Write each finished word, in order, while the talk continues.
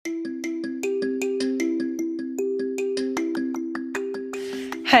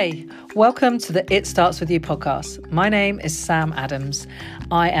Hey, welcome to the It Starts With You podcast. My name is Sam Adams.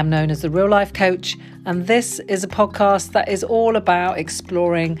 I am known as the Real Life Coach, and this is a podcast that is all about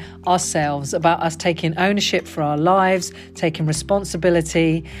exploring ourselves, about us taking ownership for our lives, taking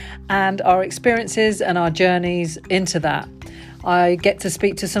responsibility, and our experiences and our journeys into that. I get to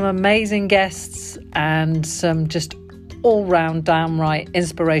speak to some amazing guests and some just all-round downright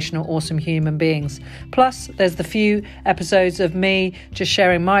inspirational, awesome human beings. Plus, there's the few episodes of me just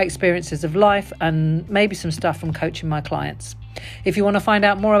sharing my experiences of life and maybe some stuff from coaching my clients. If you want to find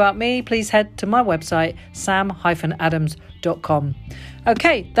out more about me, please head to my website, sam-adams.com.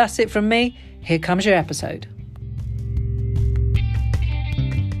 Okay, that's it from me. Here comes your episode.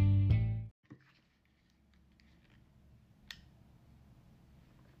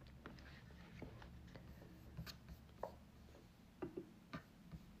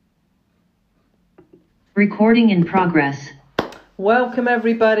 Recording in progress. Welcome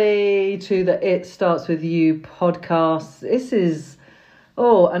everybody to the It Starts With You podcast. This is,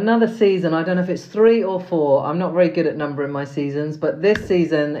 another season. I don't know if it's 3 or 4. I'm not very good at numbering my seasons, but this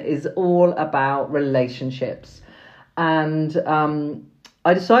season is all about relationships. And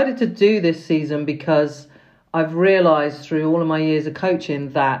I decided to do this season because I've realised through all of my years of coaching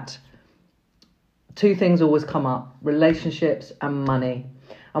that two things always come up: relationships and money.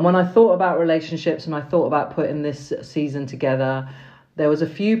 And when I thought about relationships and I thought about putting this season together, there was a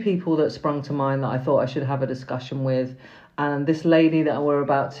few people that sprung to mind that I thought I should have a discussion with. And this lady that we're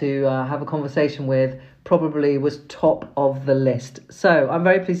about to have a conversation with probably was top of the list. So I'm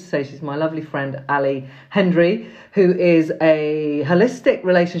very pleased to say she's my lovely friend, Ali Hendry, who is a holistic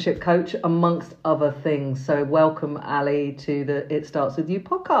relationship coach, amongst other things. So welcome, Ali, to the It Starts With You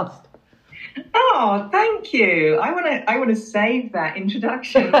podcast. Oh, thank you. I want to save that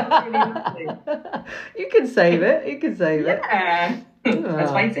introduction. That's really lovely. You can save it. Yeah.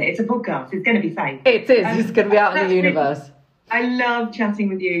 Let's face it, it's a podcast. It's going to be saved. It is. It's going to be out in the universe. I love chatting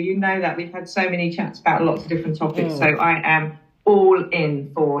with you. You know that. We've had so many chats about lots of different topics. So I am all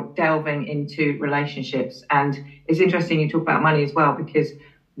in for delving into relationships. And it's interesting you talk about money as well, because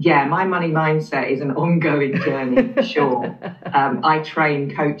my money mindset is an ongoing journey, for sure. I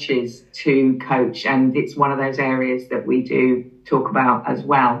train coaches to coach, and it's one of those areas that we do talk about as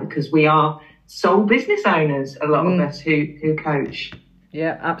well, because we are sole business owners, a lot of us who coach.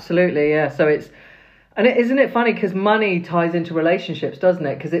 Yeah, absolutely. Yeah. So isn't it funny, because money ties into relationships, doesn't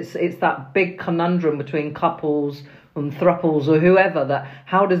it? Because it's that big conundrum between couples and thruples or whoever, that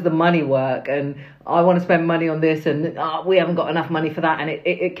how does the money work, and I want to spend money on this and we haven't got enough money for that, and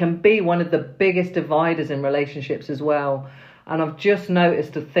it can be one of the biggest dividers in relationships as well. And I've just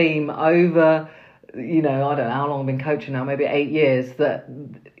noticed a theme over, I don't know how long I've been coaching now, maybe 8 years, that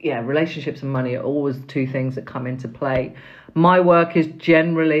relationships and money are always two things that come into play. My work is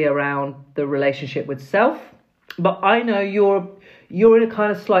generally around the relationship with self, but I know you're in a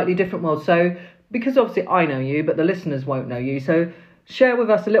kind of slightly different world. So because obviously I know you, but the listeners won't know you. So share with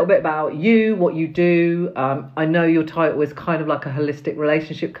us a little bit about you, what you do. I know your title is kind of like a holistic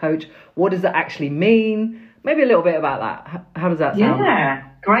relationship coach. What does that actually mean? Maybe a little bit about that. How does that sound? Yeah,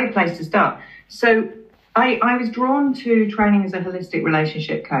 great place to start. So I was drawn to training as a holistic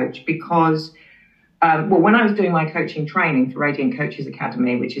relationship coach because when I was doing my coaching training for Radiant Coaches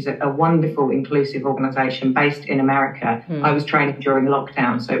Academy, which is a wonderful, inclusive organisation based in America, I was training during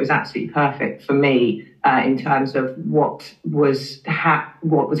lockdown. So it was absolutely perfect for me in terms of what was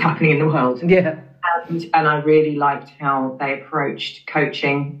happening in the world. Yeah. And I really liked how they approached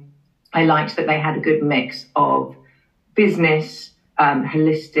coaching. I liked that they had a good mix of business,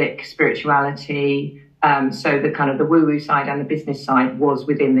 holistic spirituality. So the kind of the woo-woo side and the business side was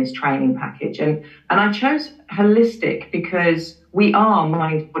within this training package. And I chose holistic because we are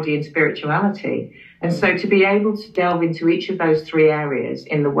mind, body and spirituality. And so to be able to delve into each of those three areas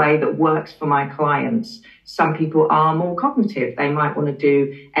in the way that works for my clients, some people are more cognitive. They might want to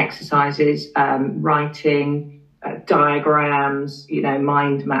do exercises, writing, diagrams,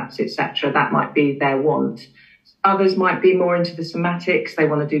 mind maps, etc. That might be their want. Others might be more into the somatics. They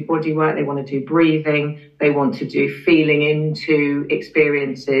want to do body work. They want to do breathing. They want to do feeling into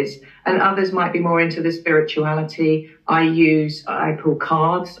experiences. And others might be more into the spirituality. I pull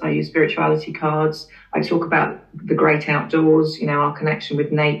cards. I use spirituality cards. I talk about the great outdoors, our connection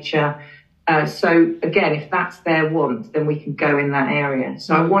with nature. So again, if that's their want, then we can go in that area.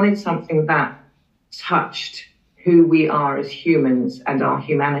 So I wanted something that touched who we are as humans and our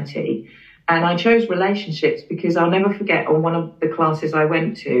humanity. And I chose relationships because I'll never forget, on one of the classes I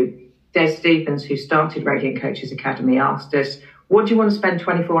went to, Des Stephens, who started Radiant Coaches Academy, asked us, what do you want to spend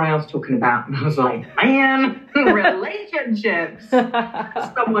 24 hours talking about? And I was like, man, relationships.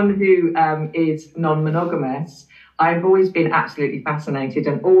 As someone who is non-monogamous, I've always been absolutely fascinated,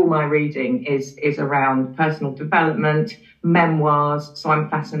 and all my reading is around personal development, memoirs. So I'm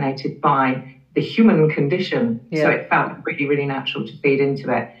fascinated by the human condition. Yeah. So it felt really, really natural to feed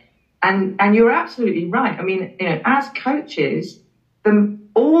into it. And you're absolutely right. I mean, you know, as coaches,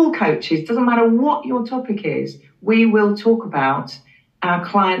 all coaches, doesn't matter what your topic is, we will talk about our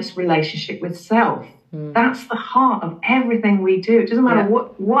client's relationship with self. That's the heart of everything we do. It doesn't matter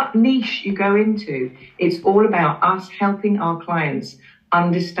what niche you go into. It's all about us helping our clients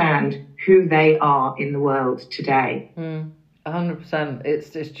understand who they are in the world today. 100%.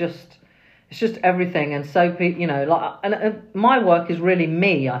 It's just everything. And so, you know, like, and my work is really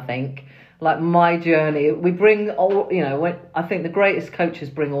me, I think. Like my journey, we bring all, you know, I think the greatest coaches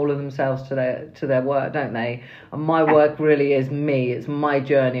bring all of themselves to their work, don't they? And my work really is me. It's my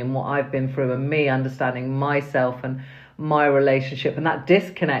journey and what I've been through, and me understanding myself and my relationship and that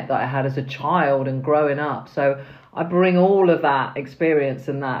disconnect that I had as a child and growing up. So I bring all of that experience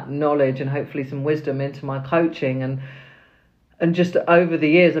and that knowledge and hopefully some wisdom into my coaching. And just over the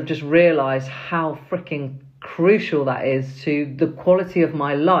years, I've just realised how freaking crucial that is to the quality of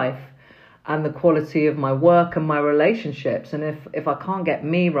my life and the quality of my work and my relationships. And if I can't get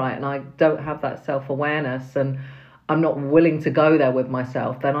me right, and I don't have that self-awareness, and I'm not willing to go there with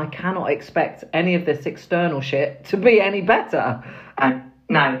myself, then I cannot expect any of this external shit to be any better.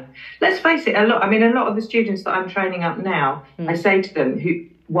 No. Let's face it, a lot of the students that I'm training up now, I say to them,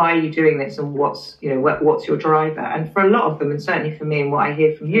 why are you doing this, and what's your driver? And for a lot of them, and certainly for me, and what I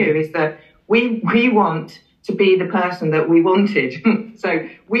hear from you, is that we want to be the person that we wanted. So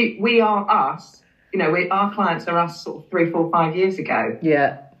we are us, you know, our clients are us sort of 3, 4, 5 years ago.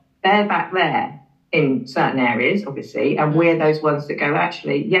 Yeah. They're back there in certain areas, obviously, and we're those ones that go,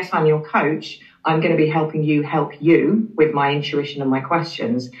 actually, yes, I'm your coach. I'm going to be helping you help you with my intuition and my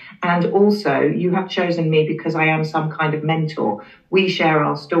questions. And also, you have chosen me because I am some kind of mentor. We share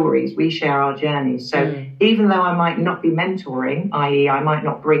our stories. We share our journeys. So even though I might not be mentoring, i.e. I might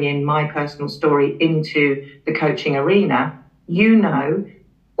not bring in my personal story into the coaching arena, you know,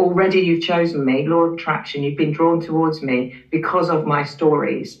 already you've chosen me, law of attraction, you've been drawn towards me because of my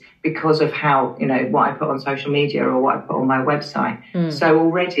stories, because of how, you know, what I put on social media or what I put on my website. So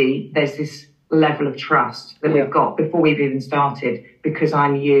already there's this level of trust that we've got before we've even started, because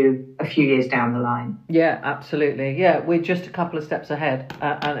I'm you a few years down the line. Yeah, absolutely. Yeah, we're just a couple of steps ahead,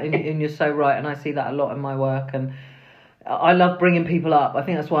 and you're so right, and I see that a lot in my work, and I love bringing people up. I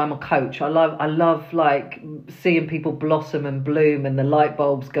think that's why I'm a coach. I love like seeing people blossom and bloom and the light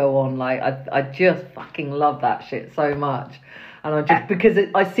bulbs go on. Like I just fucking love that shit so much, and I just because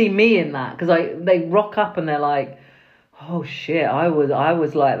I see me in that, because they rock up and they're like, oh shit, I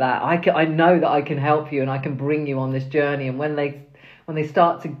was like that. I know that I can help you and I can bring you on this journey. And when they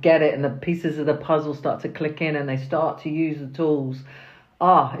start to get it and the pieces of the puzzle start to click in and they start to use the tools,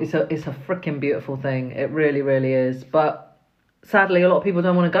 it's a freaking beautiful thing. It really, really is. But sadly, a lot of people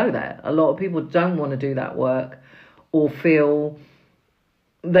don't want to go there. A lot of people don't want to do that work, or feel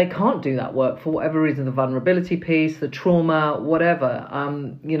they can't do that work for whatever reason, the vulnerability piece, the trauma, whatever.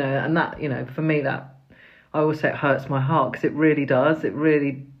 You know, and that, you know, for me, that, I always say it hurts my heart, because it really does. It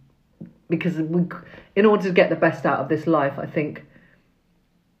really, because in order to get the best out of this life, I think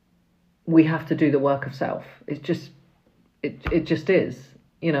we have to do the work of self. It just is,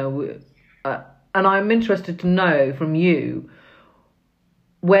 you know. And I'm interested to know from you,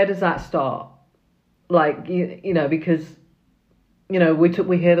 where does that start? Like, you know, because, you know,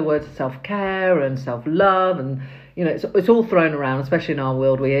 we hear the words self-care and self-love, and, you know, it's all thrown around, especially in our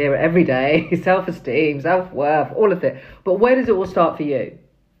world. We hear it every day, self-esteem, self-worth, all of it. But where does it all start for you?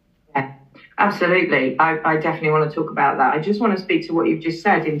 Yeah, absolutely. I definitely want to talk about that. I just want to speak to what you've just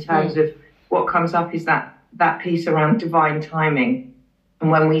said in terms of what comes up is that piece around divine timing. And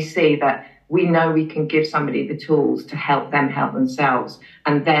when we see that, we know we can give somebody the tools to help them help themselves,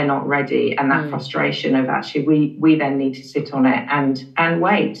 and they're not ready. And that frustration of actually, we then need to sit on it and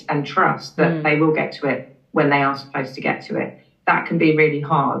wait and trust that they will get to it when they are supposed to get to it. That can be really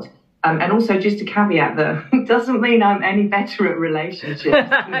hard. And also, just a caveat that doesn't mean I'm any better at relationships.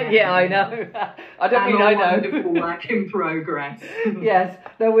 Yeah, I know. I don't mean I know. Wonderful work in progress. Yes,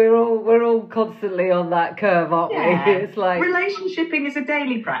 no, we're all constantly on that curve, aren't we? It's like relationshiping is a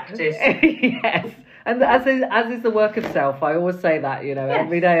daily practice. Yes, and as is the work of self. I always say that, you know,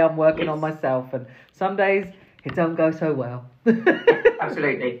 every day I'm working on myself, and some days it don't go so well.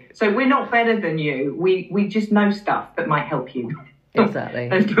 Absolutely. So we're not better than you. We just know stuff that might help you. Exactly.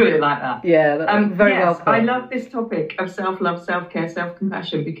 Let's put it like that. Yeah, very well put. I love this topic of self-love, self-care,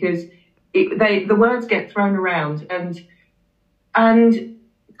 self-compassion, because the words get thrown around and kind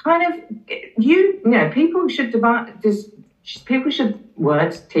of people should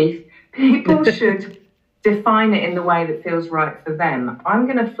define it in the way that feels right for them. I'm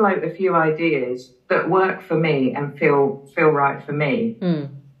going to float a few ideas that work for me and feel right for me.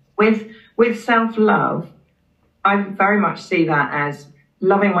 With self-love, I very much see that as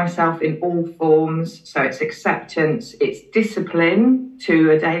loving myself in all forms. So it's acceptance, it's discipline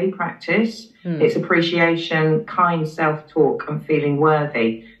to a daily practice, it's appreciation, kind self-talk, and feeling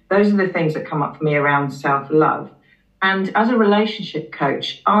worthy. Those are the things that come up for me around self-love. And as a relationship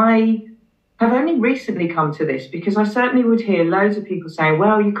coach, I have only recently come to this, because I certainly would hear loads of people saying,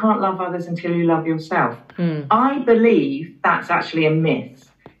 well, you can't love others until you love yourself. I believe that's actually a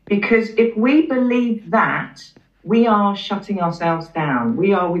myth, because if we believe that, we are shutting ourselves down.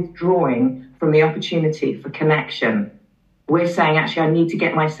 We are withdrawing from the opportunity for connection. We're saying, actually, I need to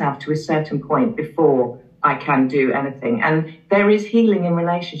get myself to a certain point before I can do anything. And there is healing in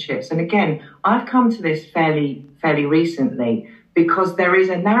relationships. And again, I've come to this fairly recently, because there is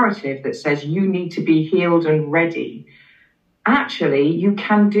a narrative that says you need to be healed and ready. Actually, you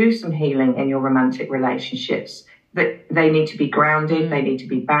can do some healing in your romantic relationships. That they need to be grounded, they need to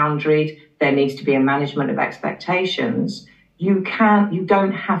be boundaried, there needs to be a management of expectations. You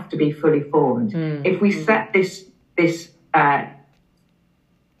don't have to be fully formed. If we set this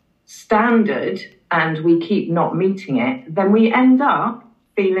standard and we keep not meeting it, then we end up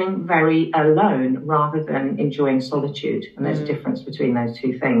feeling very alone rather than enjoying solitude. And there's a difference between those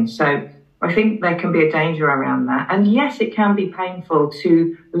two things. So I think there can be a danger around that. And yes, it can be painful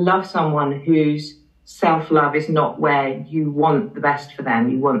to love someone whose self-love is not where you want the best for them,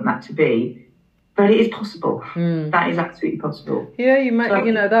 you want that to be. But it is possible. That is absolutely possible. Yeah,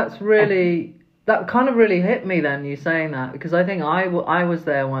 that kind of really hit me then, you saying that, because I think I was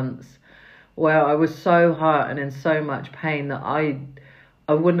there once where I was so hurt and in so much pain that I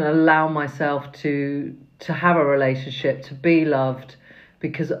wouldn't allow myself to have a relationship, to be loved,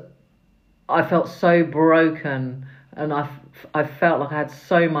 because I felt so broken and I felt like I had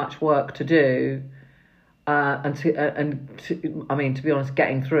so much work to do. To be honest,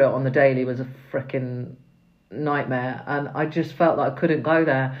 getting through it on the daily was a freaking nightmare, and I just felt like I couldn't go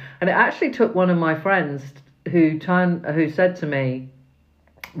there. And it actually took one of my friends who said to me,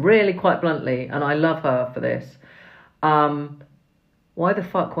 really quite bluntly, and I love her for this, why the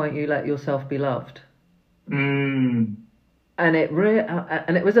fuck won't you let yourself be loved? And it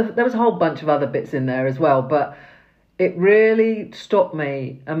there was a whole bunch of other bits in there as well, but it really stopped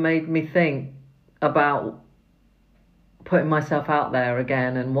me and made me think about putting myself out there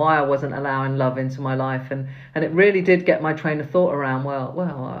again and why I wasn't allowing love into my life, and it really did get my train of thought around,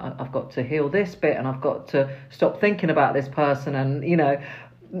 well I've got to heal this bit, and I've got to stop thinking about this person, and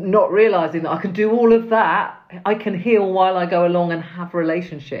not realizing that I can do all of that. I can heal while I go along and have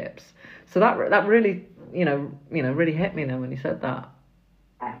relationships. So that really really hit me then when you said that.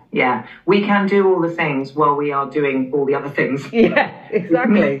 Yeah, we can do all the things while we are doing all the other things. Yeah,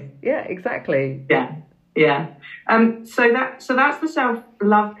 exactly. Yeah, exactly. Yeah. So that's the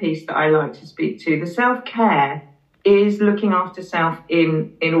self-love piece that I like to speak to. The self-care is looking after self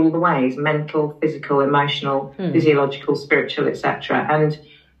in all the ways: mental, physical, emotional, physiological, spiritual, etc. And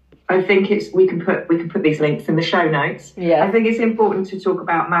I think we can put these links in the show notes. Yeah. I think it's important to talk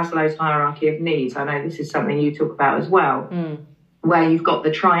about Maslow's hierarchy of needs. I know this is something you talk about as well. Where you've got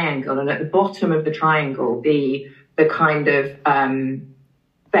the triangle, and at the bottom of the triangle, the kind of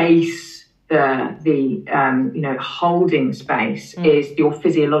base, the holding space is your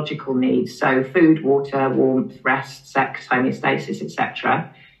physiological needs. So food, water, warmth, rest, sex, homeostasis, etc.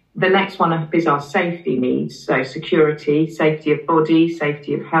 The next one up is our safety needs. So security, safety of body,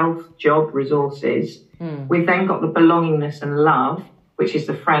 safety of health, job, resources. We've then got the belongingness and love, which is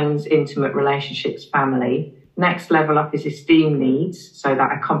the friends, intimate relationships, family. Next level up is esteem needs, so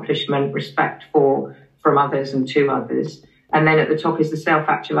that accomplishment, respect from others and to others. And then at the top is the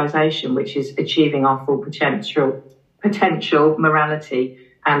self-actualization, which is achieving our full potential, morality,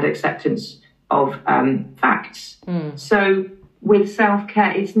 and acceptance of facts. So with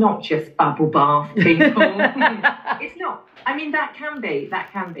self-care, it's not just bubble bath, people. It's not. I mean, that can be,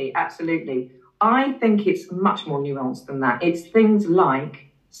 absolutely. I think it's much more nuanced than that. It's things like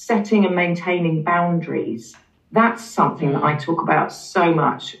setting and maintaining boundaries. That's something that I talk about so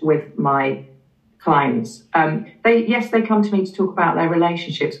much with my clients. They come to me to talk about their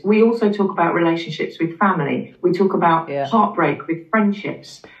relationships. We also talk about relationships with family. We talk about heartbreak with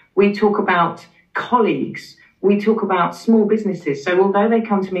friendships. We talk about colleagues. we talk about small businesses. So although they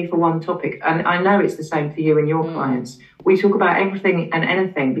come to me for one topic, and I know it's the same for you and your clients, we talk about everything and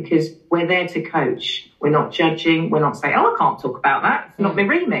anything because we're there to coach. We're not judging. We're not saying, oh, I can't talk about that. It's not my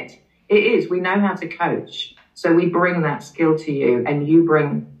remit. It is. We know how to coach. So we bring that skill to you and you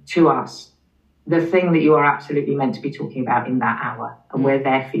bring to us the thing that you are absolutely meant to be talking about in that hour. And we're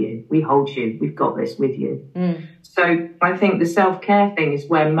there for you. We hold you. We've got this with you. So I think the self-care thing is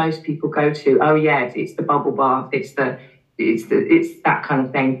where most people go to. Oh yeah, it's the bubble bath. It's that kind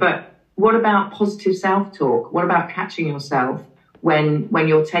of thing. But what about positive self-talk? What about catching yourself when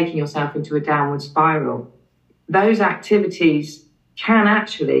you're taking yourself into a downward spiral? Those activities can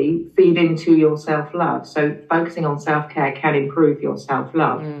actually feed into your self-love. So focusing on self-care can improve your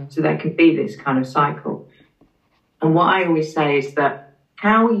self-love. So there can be this kind of cycle. And what I always say is that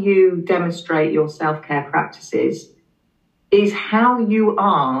how you demonstrate your self-care practices is how you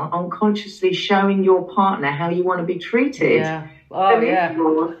are unconsciously showing your partner how you want to be treated. Yeah. Oh, yeah.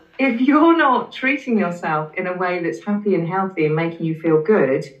 If you're not treating yourself in a way that's happy and healthy and making you feel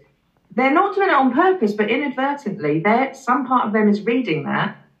good, they're not doing it on purpose, but inadvertently, some part of them is reading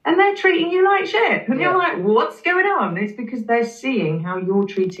that and they're treating you like shit. And you're like, what's going on? It's because they're seeing how you're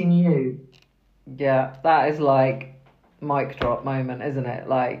treating you. Yeah, that is like mic drop moment, isn't it?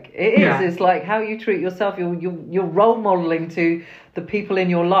 Like it is. It's like how you treat yourself. You're role modeling to the people in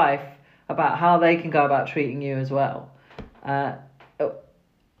your life about how they can go about treating you as well.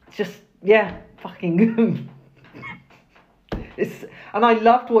 Fucking. And I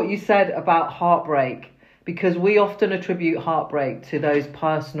loved what you said about heartbreak, because we often attribute heartbreak to those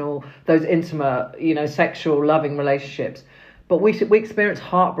personal, those intimate, sexual, loving relationships, but we experience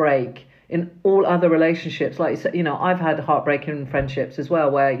heartbreak in all other relationships. Like, I've had heartbreak in friendships as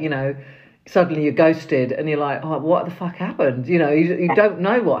well, where, suddenly you're ghosted and you're like, oh, what the fuck happened? You don't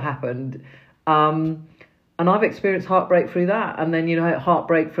know what happened. And I've experienced heartbreak through that. And then,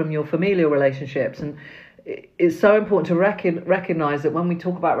 heartbreak from your familial relationships. And it's so important to recognize that when we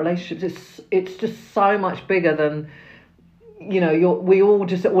talk about relationships, it's just so much bigger than, we all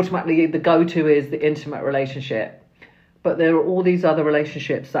just automatically, the go-to is the intimate relationship. But there are all these other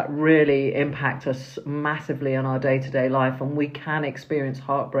relationships that really impact us massively in our day-to-day life. And we can experience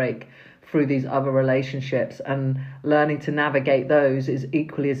heartbreak through these other relationships. And learning to navigate those is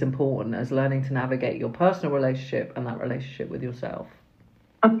equally as important as learning to navigate your personal relationship and that relationship with yourself.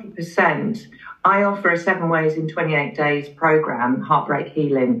 100%. I offer a 7 Ways in 28 Days program, Heartbreak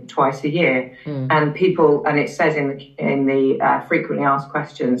Healing, twice a year. And it says in the frequently asked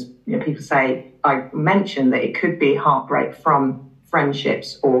questions, people say, I mentioned that it could be heartbreak from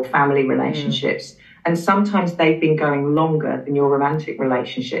friendships or family relationships. And sometimes they've been going longer than your romantic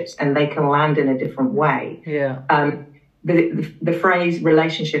relationships and they can land in a different way. Yeah. The phrase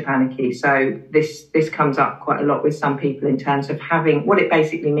relationship anarchy. So this comes up quite a lot with some people in terms of having, what it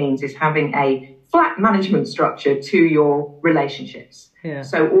basically means is having a flat management structure to your relationships. Yeah.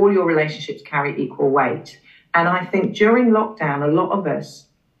 So all your relationships carry equal weight. And I think during lockdown, a lot of us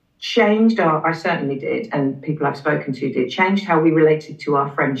changed I certainly did, and people I've spoken to did, changed how we related to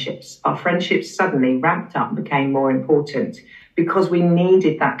our friendships. Our friendships suddenly ramped up and became more important because we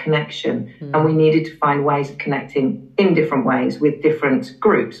needed that connection and we needed to find ways of connecting in different ways with different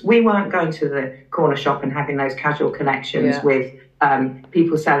groups. We weren't going to the corner shop and having those casual connections with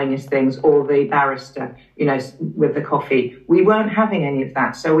people selling us things or the barrister, with the coffee. We weren't having any of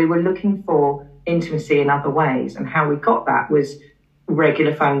that. So we were looking for intimacy in other ways. And how we got that was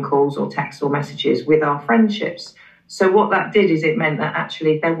regular phone calls or texts or messages with our friendships. So what that did is it meant that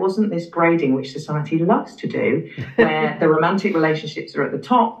actually there wasn't this grading, which society loves to do, where the romantic relationships are at the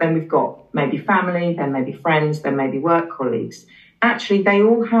top, then we've got maybe family, then maybe friends, then maybe work colleagues. Actually, they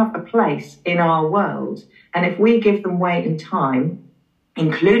all have a place in our world. And if we give them weight and time,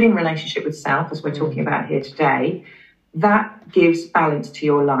 including relationship with self, as we're talking about here today, that gives balance to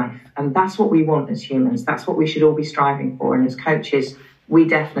your life. And that's what we want as humans. That's what we should all be striving for. And as coaches, we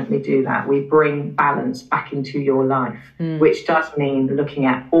definitely do that. We bring balance back into your life, which does mean looking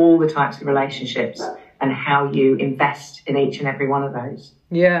at all the types of relationships and how you invest in each and every one of those.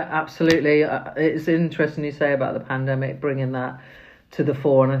 Yeah, absolutely. It's interesting you say about the pandemic bringing that to the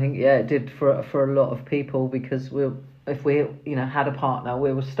fore. And I think, it did for a lot of people, because if we had a partner,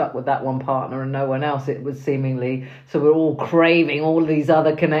 we were stuck with that one partner and no one else. It was seemingly, so we're all craving all these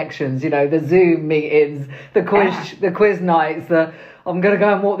other connections, the Zoom meetings, the quiz nights, I'm going to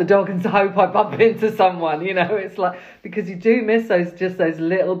go and walk the dog and hope I bump into someone, it's like, because you do miss those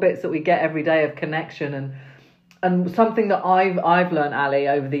little bits that we get every day of connection. And something that I've learned, Ali,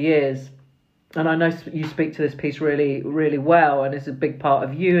 over the years, and I know you speak to this piece really, really well, and it's a big part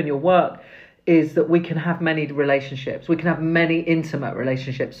of you and your work, is that we can have many relationships. We can have many intimate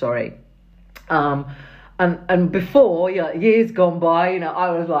relationships, sorry. And before, years gone by,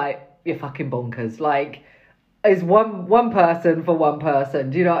 I was like, you're fucking bonkers. Like, is one person for one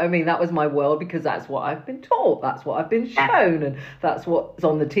person. Do you know what I mean? That was my world, because that's what I've been taught. That's what I've been shown. And that's what's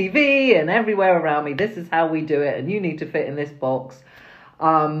on the TV and everywhere around me. This is how we do it. And you need to fit in this box.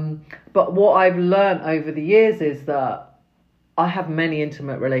 But what I've learned over the years is that I have many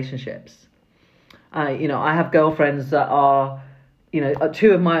intimate relationships. I have girlfriends that are,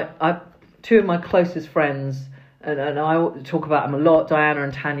 two of my closest friends, and I talk about them a lot, Diana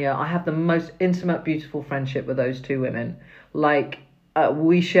and Tanya. I have the most intimate, beautiful friendship with those two women. Like,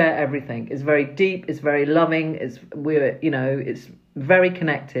 we share everything. It's very deep. It's very loving. It's very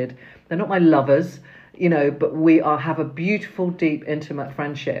connected. They're not my lovers, but we have a beautiful, deep, intimate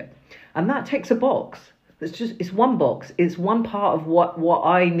friendship. And that ticks a box. It's one box. It's one part of what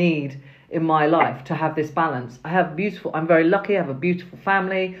I need in my life to have this balance. I'm very lucky. I have a beautiful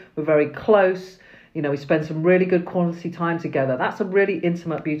family. We're very close. We spend some really good quality time together. That's a really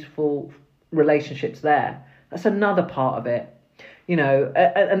intimate, beautiful relationships there. That's another part of it,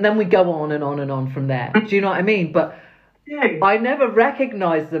 and then we go on and on and on from there. Do you know what I mean? But I never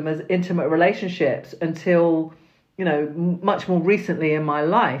recognized them as intimate relationships until, much more recently in my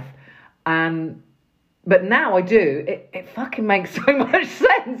life. But now I do. It fucking makes so much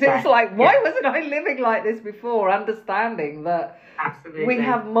sense. It's like, why wasn't I living like this before? Understanding that we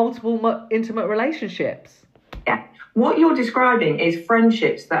have multiple intimate relationships. Yeah. What you're describing is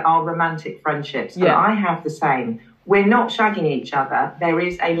friendships that are romantic friendships. Yeah. And I have the same. We're not shagging each other. There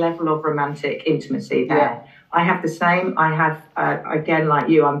is a level of romantic intimacy there. Yeah. I have the same. I have, again, like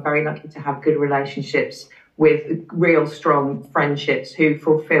you, I'm very lucky to have good relationships with real strong friendships who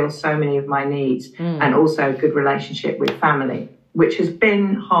fulfill so many of my needs, and also a good relationship with family, which has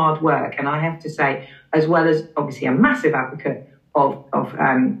been hard work. And I have to say, as well as obviously a massive advocate of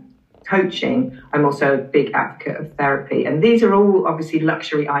coaching, I'm also a big advocate of therapy. And these are all obviously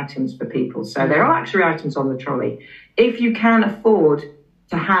luxury items for people. So there are luxury items on the trolley. If you can afford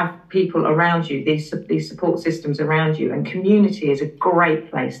to have people around you, these support systems around you, and community is a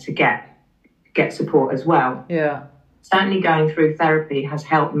great place to get support as well. Yeah. Certainly going through therapy has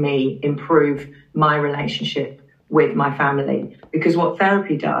helped me improve my relationship with my family, because what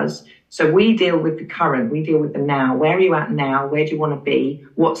therapy does, so we deal with the current, we deal with the now. Where are you at now? Where do you want to be?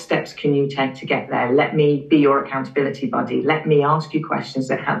 What steps can you take to get there? Let me be your accountability buddy. Let me ask you questions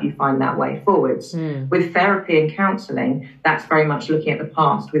that help you find that way forwards. With therapy and counselling, that's very much looking at the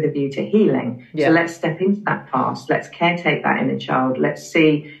past with a view to healing. Yeah. So let's step into that past. Let's caretake that inner child. Let's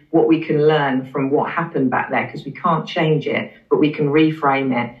see what we can learn from what happened back there, because we can't change it, but we can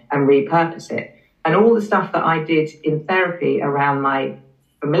reframe it and repurpose it. And all the stuff that I did in therapy around my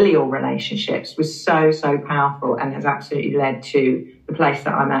familial relationships was so, so powerful, and has absolutely led to the place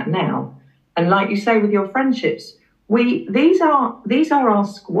that I'm at now. And like you say, with your friendships, these are our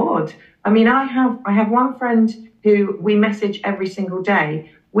squad. I mean, I have one friend who we message every single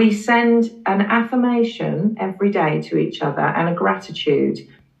day. We send an affirmation every day to each other and a gratitude.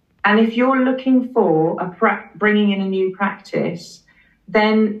 And if you're looking for bringing in a new practice,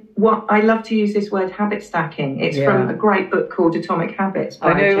 then what I love to use this word habit stacking. It's from a great book called Atomic Habits.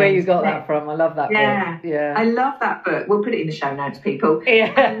 I know where you got that from. I love that book. Yeah, I love that book. We'll put it in the show notes, people.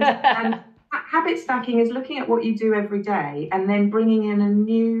 Yeah. And habit stacking is looking at what you do every day and then bringing in a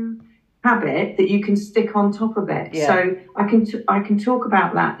new habit that you can stick on top of it. Yeah. So I can talk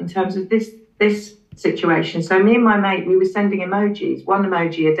about that in terms of this situation. So me and my mate, we were sending emojis, one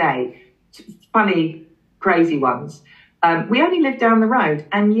emoji a day, funny, crazy ones. We only lived down the road,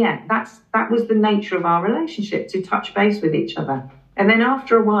 and yet that was the nature of our relationship, to touch base with each other. And then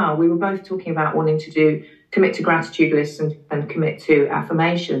after a while, we were both talking about wanting to commit to gratitude lists and commit to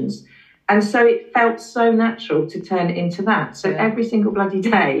affirmations. And so it felt so natural to turn it into that. So every single bloody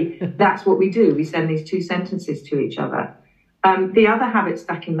day, that's what we do. We send these 2 sentences to each other. The other habit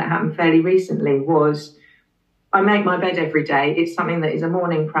stacking that happened fairly recently was I make my bed every day. It's something that is a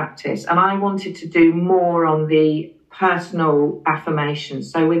morning practice. And I wanted to do more on the personal affirmations.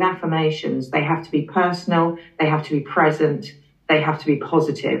 So with affirmations, they have to be personal, they have to be present, they have to be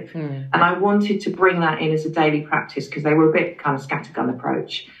positive. And I wanted to bring that in as a daily practice, because they were a bit kind of scattergun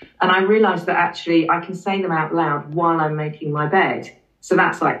approach. And I realized that actually I can say them out loud while I'm making my bed. So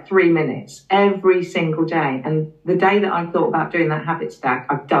that's like 3 minutes every single day. And the day that I thought about doing that habit stack,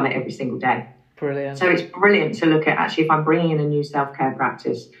 I've done it every single day. Brilliant. So it's brilliant to look at, actually, if I'm bringing in a new self-care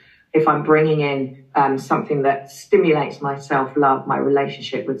practice, if I'm bringing in something that stimulates my self-love, my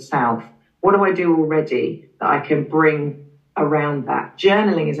relationship with self, what do I do already that I can bring around that.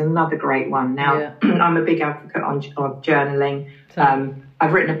 Journaling is another great one. Now, I'm a big advocate of journaling.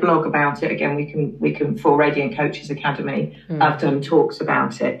 I've written a blog about it. Again, we can for Radiant Coaches Academy. I've done talks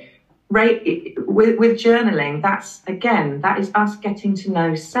about it. With journaling, that is us getting to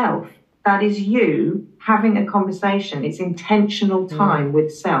know self. That is you having a conversation. It's intentional time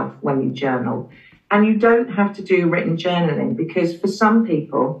with self when you journal. And you don't have to do written journaling, because for some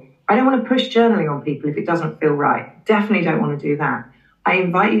people, I don't want to push journaling on people if it doesn't feel right. Definitely don't want to do that. I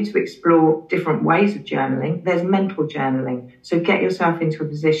invite you to explore different ways of journaling. There's mental journaling. So get yourself into a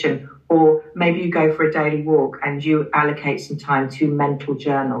position, or maybe you go for a daily walk and you allocate some time to mental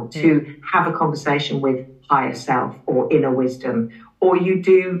journal, to have a conversation with higher self or inner wisdom. Or you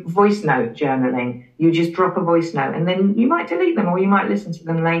do voice note journaling. You just drop a voice note and then you might delete them or you might listen to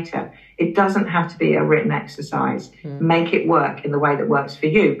them later. It doesn't have to be a written exercise. Make it work in the way that works for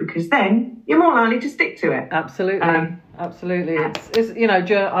you, because then you're more likely to stick to it. Absolutely. Absolutely. It's you know,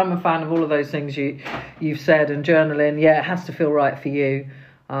 I'm a fan of all of those things you've said, and journaling, it has to feel right for you.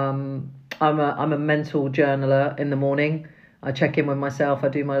 I'm a mental journaler in the morning. I check in with myself. I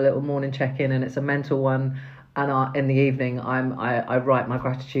do my little morning check-in, and it's a mental one. And in the evening, I write my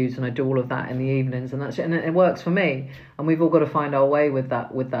gratitudes, and I do all of that in the evenings, and and it works for me. And we've all got to find our way with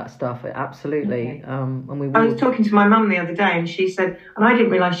that stuff. Absolutely. And I was talking to my mum the other day, and she said, and I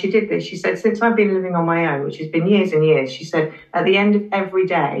didn't realise she did this. She said, since I've been living on my own, which has been years and years, she said, at the end of every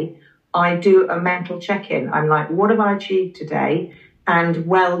day, I do a mental check-in. I'm like, what have I achieved today? And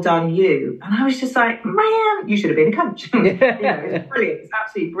well done, you. And I was just like, man, you should have been a coach. It's brilliant. It's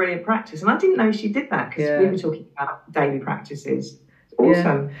absolutely brilliant practice. And I didn't know she did that, because we were talking about daily practices. It's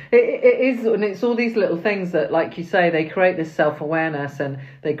awesome. Yeah. It is, and it's all these little things that, like you say, they create this self-awareness, and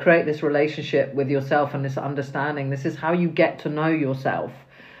they create this relationship with yourself and this understanding. This is how you get to know yourself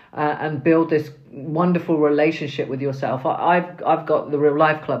and build this wonderful relationship with yourself. I've got the Real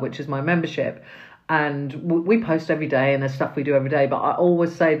Life Club, which is my membership. And we post every day, and there's stuff we do every day. But I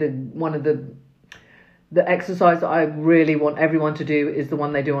always say that one of the exercise that I really want everyone to do is the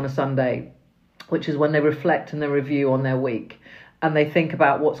one they do on a Sunday, which is when they reflect and they review on their week, and they think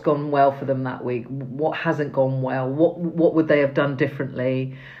about what's gone well for them that week, what hasn't gone well, what would they have done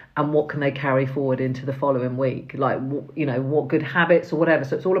differently, and what can they carry forward into the following week, like, you know, what good habits or whatever.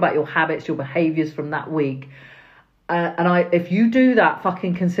 So it's all about your habits, your behaviours from that week. If you do that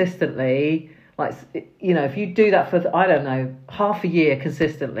fucking consistently. Like, you know, if you do that for, I don't know, half a year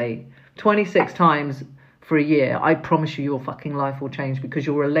consistently, 26 times for a year, I promise you your fucking life will change, because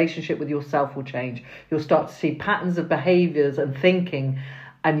your relationship with yourself will change. You'll start to see patterns of behaviours and thinking,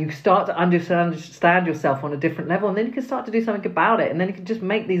 and you start to understand yourself on a different level, and then you can start to do something about it, and then you can just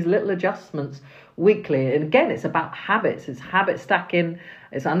make these little adjustments weekly. And again, it's about habits. It's habit stacking.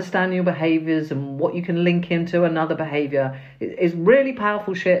 It's understanding your behaviours and what you can link into another behaviour. It's really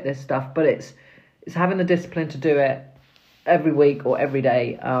powerful shit, this stuff, but it's having the discipline to do it every week or every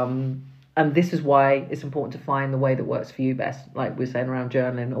day. And this is why it's important to find the way that works for you best. Like we're saying around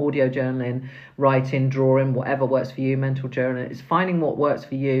journaling, audio journaling, writing, drawing, whatever works for you, mental journaling. It's finding what works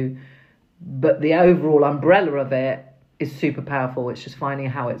for you. But the overall umbrella of it is super powerful. It's just finding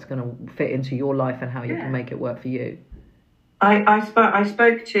how it's going to fit into your life and how you can make it work for you. I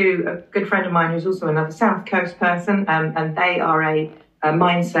spoke to a good friend of mine who's also another South Coast person, and they are a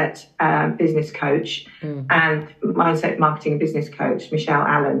mindset business coach and mindset marketing and business coach, Michelle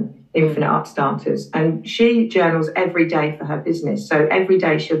Allen, Infinite Upstarters. And she journals every day for her business. So every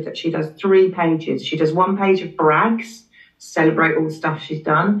day she does 3 pages. She does 1 page of brags, celebrate all the stuff she's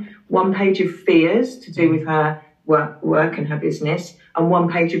done, 1 page of fears to do with her work and her business, and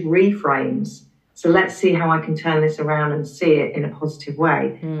 1 page of reframes. So let's see how I can turn this around and see it in a positive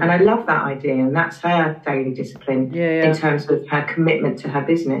way. And I love that idea. And that's her daily discipline in terms of her commitment to her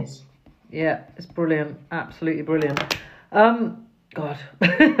business. Yeah, it's brilliant. Absolutely brilliant. God,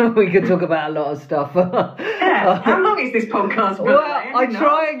 we could talk about a lot of stuff. How long is this podcast? Well, I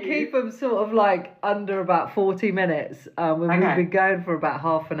try and keep them sort of like under about 40 minutes. We've been going for about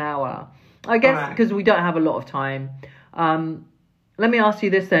half an hour. I guess because we don't have a lot of time. Let me ask you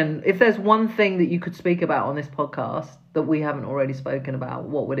this then. If there's one thing that you could speak about on this podcast that we haven't already spoken about,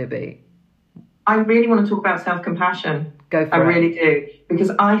 what would it be? I really want to talk about self-compassion. Go for it. I really do. Because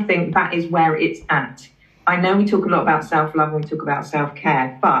I think that is where it's at. I know we talk a lot about self-love and we talk about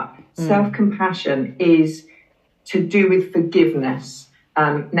self-care, but self-compassion is to do with forgiveness.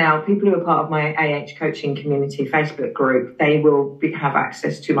 Now, people who are part of my AH coaching community Facebook group, they will have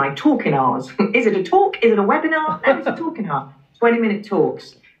access to my talking hours. Is it a talk? Is it a webinar? No, it's a talking hour. 20-minute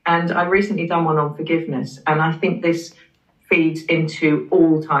talks. And I've recently done one on forgiveness. And I think this feeds into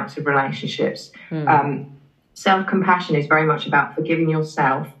all types of relationships. Self-compassion is very much about forgiving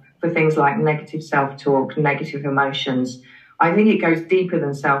yourself for things like negative self-talk, negative emotions. I think it goes deeper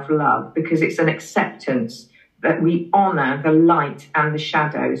than self-love because it's an acceptance that we honour the light and the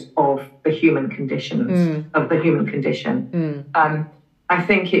shadows of the human conditions, of the human condition. I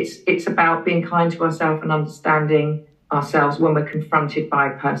think it's about being kind to ourselves and understanding ourselves when we're confronted by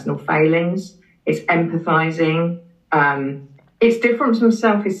personal failings. It's empathising. It's different from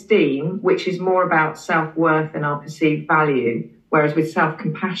self-esteem, which is more about self-worth and our perceived value, whereas with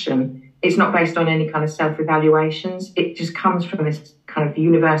self-compassion, it's not based on any kind of self-evaluations. It just comes from this kind of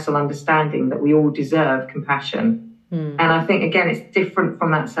universal understanding that we all deserve compassion. And I think, again, it's different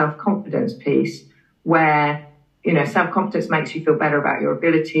from that self-confidence piece where, you know, self-confidence makes you feel better about your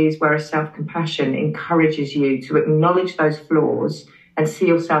abilities, whereas self-compassion encourages you to acknowledge those flaws and see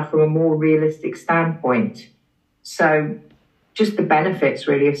yourself from a more realistic standpoint. So just the benefits,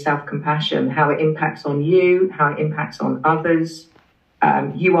 really, of self-compassion, how it impacts on you, how it impacts on others.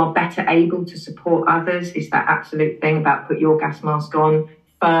 You are better able to support others. It's that absolute thing about put your gas mask on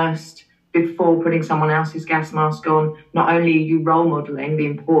first before putting someone else's gas mask on. Not only are you role modelling the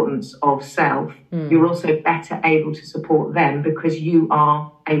importance of self, you're also better able to support them because you are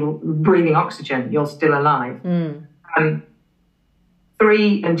breathing oxygen. You're still alive.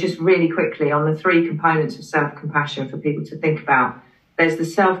 And just really quickly on the three components of self-compassion for people to think about. There's the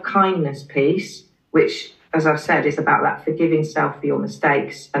self-kindness piece, which, as I've said, is about that forgiving self for your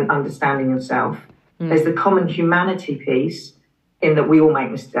mistakes and understanding yourself. There's the common humanity piece, in that we all make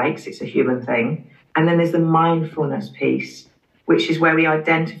mistakes. It's a human thing. And then there's the mindfulness piece, which is where we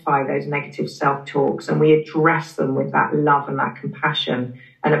identify those negative self-talks and we address them with that love and that compassion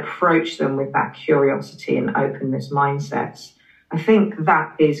and approach them with that curiosity and openness mindsets. I think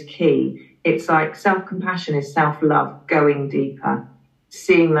that is key. It's like self-compassion is self-love going deeper,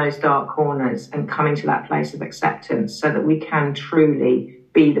 seeing those dark corners and coming to that place of acceptance so that we can truly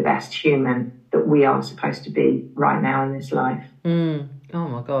be the best human that we are supposed to be right now in this life. Oh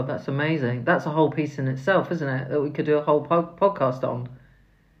my God, that's amazing. That's a whole piece in itself, isn't it? That we could do a whole podcast on.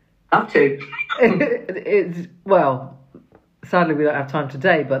 Love to. Well, sadly we don't have time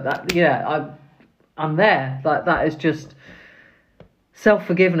today, but that, yeah, I'm there. Like, that is just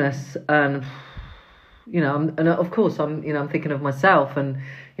self-forgiveness, and you know, and of course I'm thinking of myself, and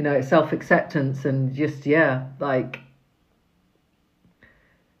you know, self-acceptance, and just like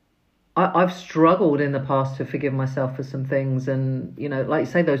I've struggled in the past to forgive myself for some things, and you know, like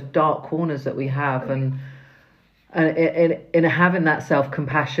you say, those dark corners that we have, and in having that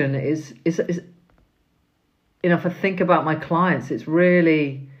self-compassion is you know, if I think about my clients, it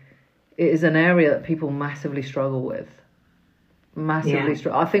is an area that people massively struggle with. I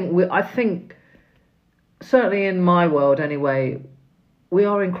think certainly in my world anyway, we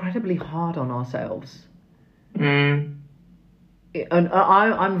are incredibly hard on ourselves. And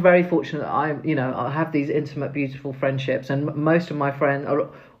I'm very fortunate that I have these intimate, beautiful friendships, and most of my friends are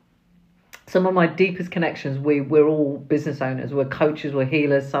some of my deepest connections. We're all business owners, we're coaches, we're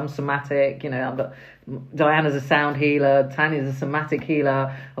healers, some somatic, you know, I've got Diana's a sound healer, Tanya's a somatic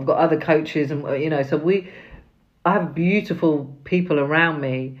healer, I've got other coaches, and you know, so I have beautiful people around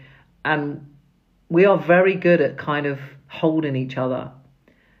me, and we are very good at kind of holding each other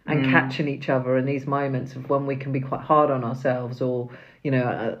and catching each other in these moments of when we can be quite hard on ourselves, or you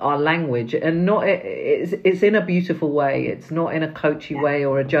know, our language, and it's in a beautiful way. It's not in a coachy way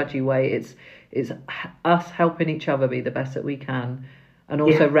or a judgy way. It's us helping each other be the best that we can, and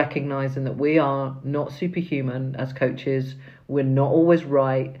also recognizing that we are not superhuman as coaches. We're not always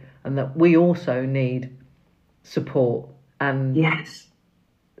right, and that we also need support, and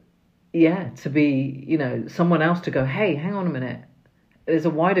to be, you know, someone else to go, hey, hang on a minute, there's a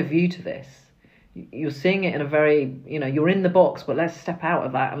wider view to this. You're seeing it in a very, you know, you're in the box, but let's step out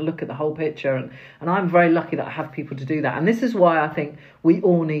of that and look at the whole picture. And I'm very lucky that I have people to do that. And this is why I think we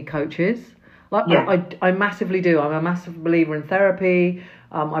all need coaches. Like I massively do. I'm a massive believer in therapy.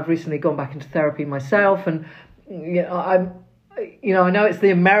 I've recently gone back into therapy myself, and you know, I know it's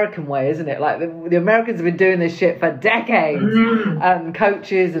the American way, isn't it? Like the Americans have been doing this shit for decades, and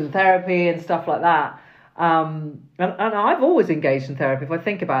coaches and therapy and stuff like that. And I've always engaged in therapy. If I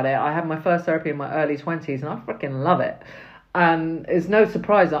think about it, I had my first therapy in my early 20s, and I freaking love it. And it's no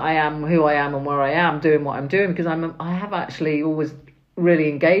surprise that I am who I am and where I am doing what I'm doing, because I have actually always really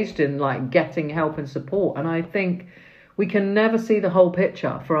engaged in like getting help and support. And I think we can never see the whole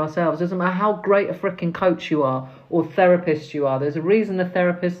picture for ourselves. Doesn't matter how great a freaking coach you are or therapist you are. There's a reason the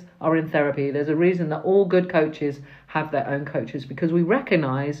therapists are in therapy. There's a reason that all good coaches have their own coaches, because we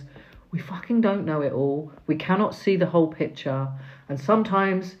recognise we fucking don't know it all. We cannot see the whole picture. And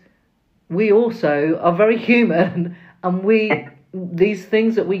sometimes we also are very human, and these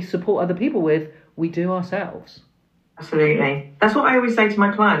things that we support other people with, we do ourselves. Absolutely. That's what I always say to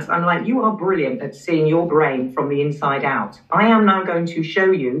my clients. I'm like, you are brilliant at seeing your brain from the inside out. I am now going to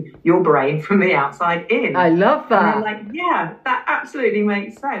show you your brain from the outside in. I love that. And they're like, yeah, that absolutely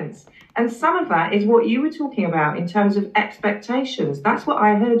makes sense. And some of that is what you were talking about in terms of expectations. That's what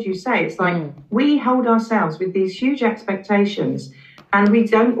I heard you say. It's like we hold ourselves with these huge expectations and we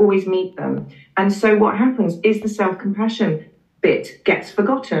don't always meet them. And so what happens is the self-compassion bit gets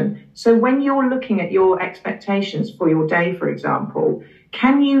forgotten. So when you're looking at your expectations for your day, for example,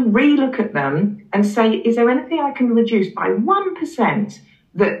 can you relook at them and say, is there anything I can reduce by 1%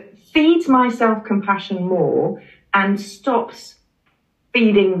 that feeds my self-compassion more and stops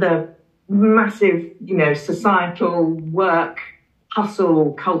feeding the massive, societal work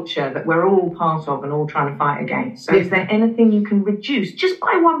hustle culture that we're all part of and all trying to fight against? So is there anything you can reduce just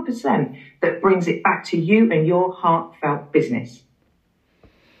by 1% that brings it back to you and your heartfelt business?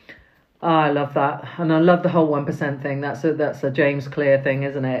 Oh, I love that, and I love the whole 1% thing. That's a James Clear thing,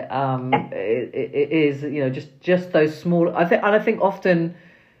 isn't it? It is, just those small. I think often,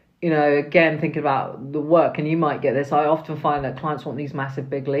 again, thinking about the work, and you might get this. I often find that clients want these massive,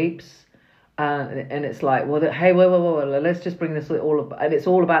 big leaps. And it's like, well, hey, whoa, let's just bring this all up. And it's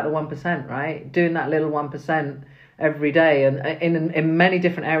all about the 1%, right? Doing that little 1% every day and in many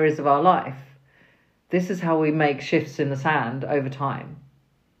different areas of our life. This is how we make shifts in the sand over time.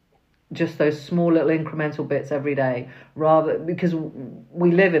 Just those small little incremental bits every day, because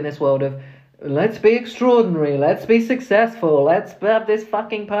we live in this world of let's be extraordinary, let's be successful, let's have this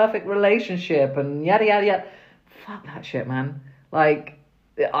fucking perfect relationship and yada, yada, yada. Fuck that shit, man. Like,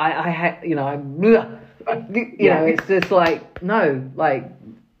 it's just like, no, like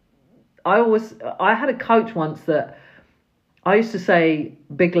I had a coach once that I used to say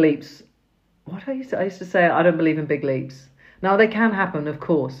big leaps. I used to say, I don't believe in big leaps. Now they can happen, of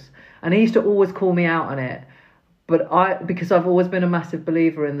course. And he used to always call me out on it. But because I've always been a massive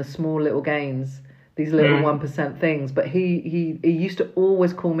believer in the small little gains, these little 1% things. But he used to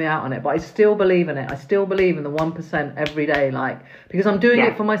always call me out on it. But I still believe in it. I still believe in the 1% every day, because I'm doing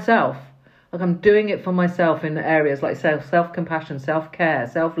it for myself. Like, I'm doing it for myself in areas like self-compassion, self-care,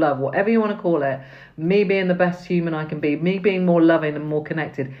 self-love, whatever you want to call it. Me being the best human I can be, me being more loving and more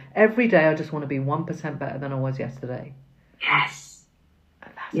connected. Every day I just want to be 1% better than I was yesterday. Yes.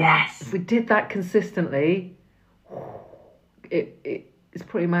 Yes. If we did that consistently, it's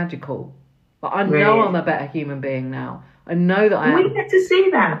pretty magical. But I know I'm a better human being now. I know that I am. We get to see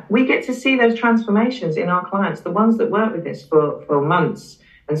that. We get to see those transformations in our clients, the ones that work with this for months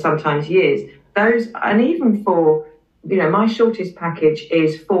and sometimes years. Those, and even for, my shortest package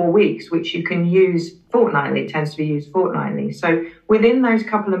is 4 weeks, which you can use fortnightly. It tends to be used fortnightly. So within those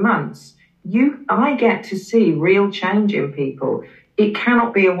couple of months, I get to see real change in people. It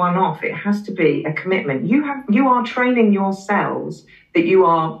cannot be a one-off. It has to be a commitment. You are training yourselves that you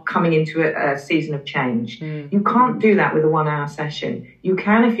are coming into a season of change. You can't do that with a 1 hour session. You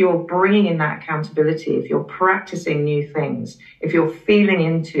can if you're bringing in that accountability, if you're practicing new things, if you're feeling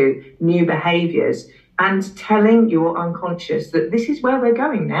into new behaviors and telling your unconscious that this is where we're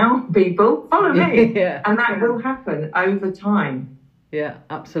going now, people, follow me. And that will happen over time. Yeah,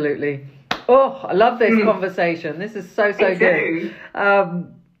 absolutely. Oh, I love this conversation. This is so good.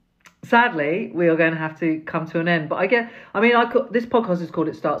 Sadly, we are going to have to come to an end. But this podcast is called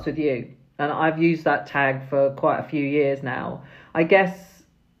It Starts With You. And I've used that tag for quite a few years now. I guess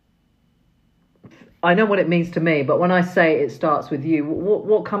I know what it means to me. But when I say it starts with you,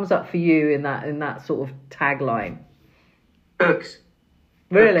 what comes up for you in that sort of tagline? Books.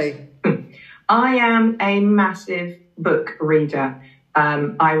 Really? Books. I am a massive book reader.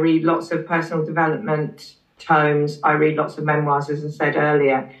 I read lots of personal development tomes. I read lots of memoirs, as I said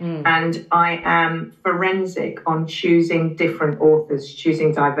earlier. And I am forensic on choosing different authors,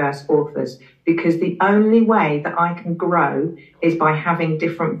 choosing diverse authors, because the only way that I can grow is by having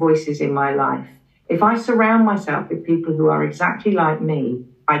different voices in my life. If I surround myself with people who are exactly like me,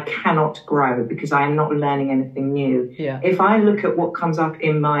 I cannot grow because I am not learning anything new. Yeah. If I look at what comes up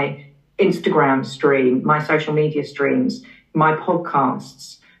in my Instagram stream, my social media streams, my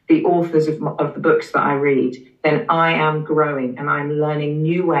podcasts, the authors of the books that I read, then I am growing and I'm learning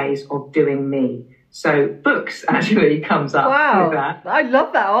new ways of doing me. So books actually comes up with that. I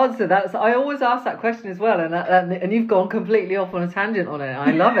love that answer. I always ask that question as well, and you've gone completely off on a tangent on it.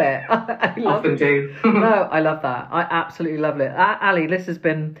 I love it. Often do. No, I love that. I absolutely love it. Ali, this has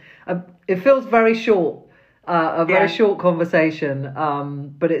been. It feels very short. Very short conversation,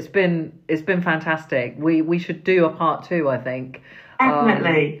 but it's been fantastic. We should do a part 2, I think.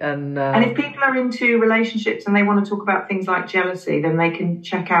 Definitely. And if people are into relationships and they want to talk about things like jealousy, then they can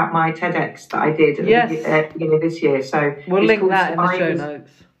check out my TEDx that I did at the beginning of this year. So we'll link that in the show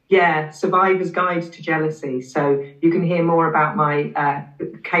notes. Yeah, Survivor's Guide to Jealousy. So you can hear more about my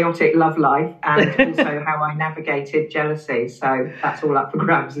chaotic love life and also how I navigated jealousy. So that's all up for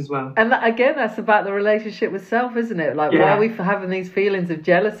grabs as well. And again, that's about the relationship with self, isn't it? Like, why are we having these feelings of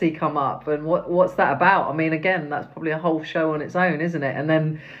jealousy come up, and what's that about? I mean, again, that's probably a whole show on its own, isn't it? And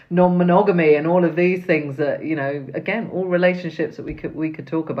then non-monogamy and all of these things that, you know, again, all relationships that we could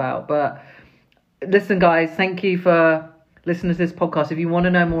talk about. But listen, guys, thank you for listening to this podcast. If you want to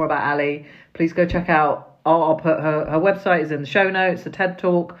know more about Ali, please go check out. I'll put her website is in the show notes, the TED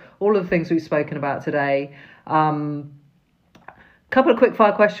Talk, all of the things we've spoken about today. Couple of quick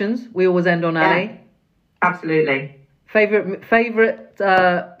fire questions. We always end on Ali. Absolutely. Favorite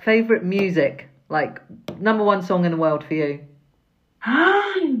music, like number one song in the world for you.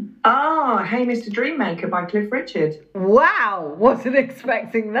 Oh, Hey Mr. Dreammaker by Cliff Richard. Wow, wasn't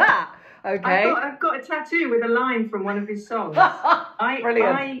expecting that. Okay. I've got a tattoo with a line from one of his songs.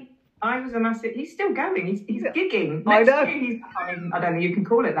 Brilliant. I was a massive. He's still going. He's gigging. I know. I don't think you can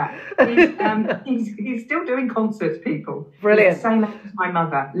call it that. He's still doing concerts. People. Brilliant. He's the same age as my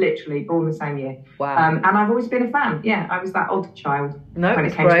mother. Literally born the same year. Wow. And I've always been a fan. Yeah, I was that odd child when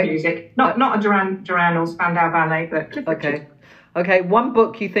it came to music. Not a Duran or Spandau Ballet, but Cliff Richard. Okay. One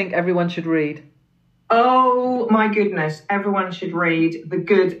book you think everyone should read? Oh my goodness, everyone should read The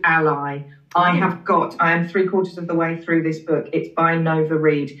Good Ally. I am 3/4 of the way through this book. It's by Nova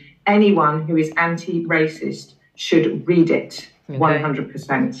Reid. Anyone who is anti-racist should read it.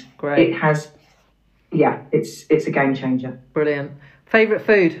 100%. Great. It has, it's a game changer. Brilliant. Favourite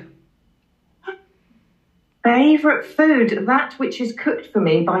food? Favourite food? That which is cooked for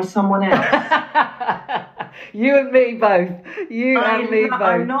me by someone else. You and me both.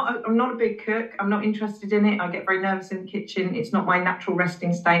 I'm not a big cook. I'm not interested in it. I get very nervous in the kitchen. It's not my natural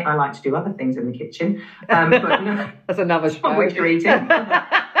resting state. I like to do other things in the kitchen. But no, that's another show. What you're eating.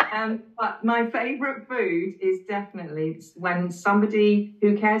 But my favourite food is definitely when somebody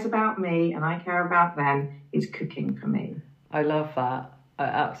who cares about me and I care about them is cooking for me. I love that.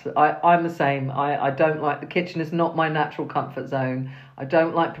 I'm the same. I don't like, the kitchen is not my natural comfort zone. I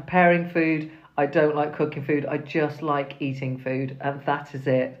don't like preparing food. I don't like cooking food. I just like eating food, and that is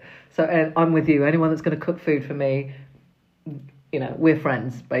it. So I'm with you. Anyone that's going to cook food for me, you know, we're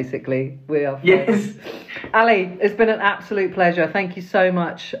friends, basically. We are friends. Yes. Ali, it's been an absolute pleasure. Thank you so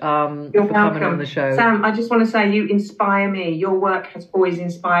much for coming on the show. Sam, I just want to say you inspire me. Your work has always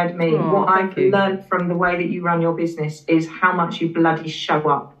inspired me. What I've learned from the way that you run your business is how much you bloody show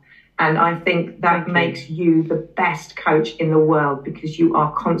up. And I think that makes you the best coach in the world, because you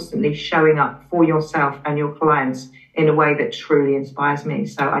are constantly showing up for yourself and your clients in a way that truly inspires me.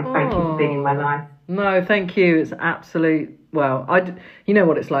 So I thank you for being in my life. No, thank you. It's absolute. Well, you know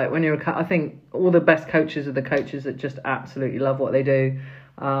what it's like when you're I think all the best coaches are the coaches that just absolutely love what they do.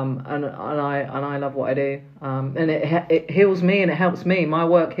 And I love what I do. And it heals me and it helps me. My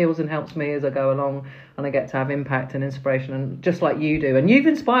work heals and helps me as I go along, and I get to have impact and inspiration, and just like you do. And you've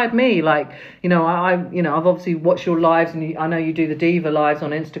inspired me. Like, you know, I've obviously watched your lives, and I know you do the Diva lives on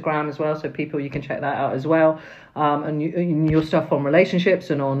Instagram as well. So people, you can check that out as well. And your stuff on relationships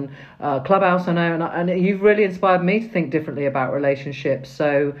and on Clubhouse, I know, and you've really inspired me to think differently about relationships.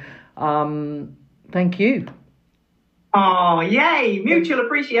 So thank you. Oh, yay! Mutual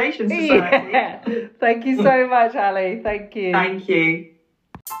Appreciation Society. Yeah. Thank you so much, Ali. Thank you. Thank you.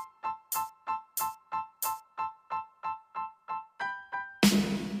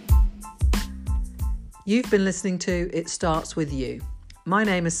 You've been listening to It Starts With You. My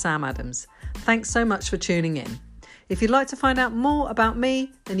name is Sam Adams. Thanks so much for tuning in. If you'd like to find out more about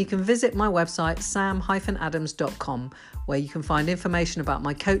me, then you can visit my website, sam-adams.com, where you can find information about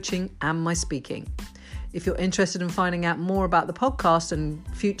my coaching and my speaking. If you're interested in finding out more about the podcast and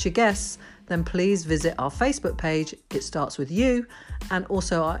future guests, then please visit our Facebook page, It Starts With You, and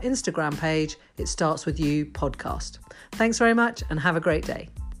also our Instagram page, It Starts With You Podcast. Thanks very much and have a great day.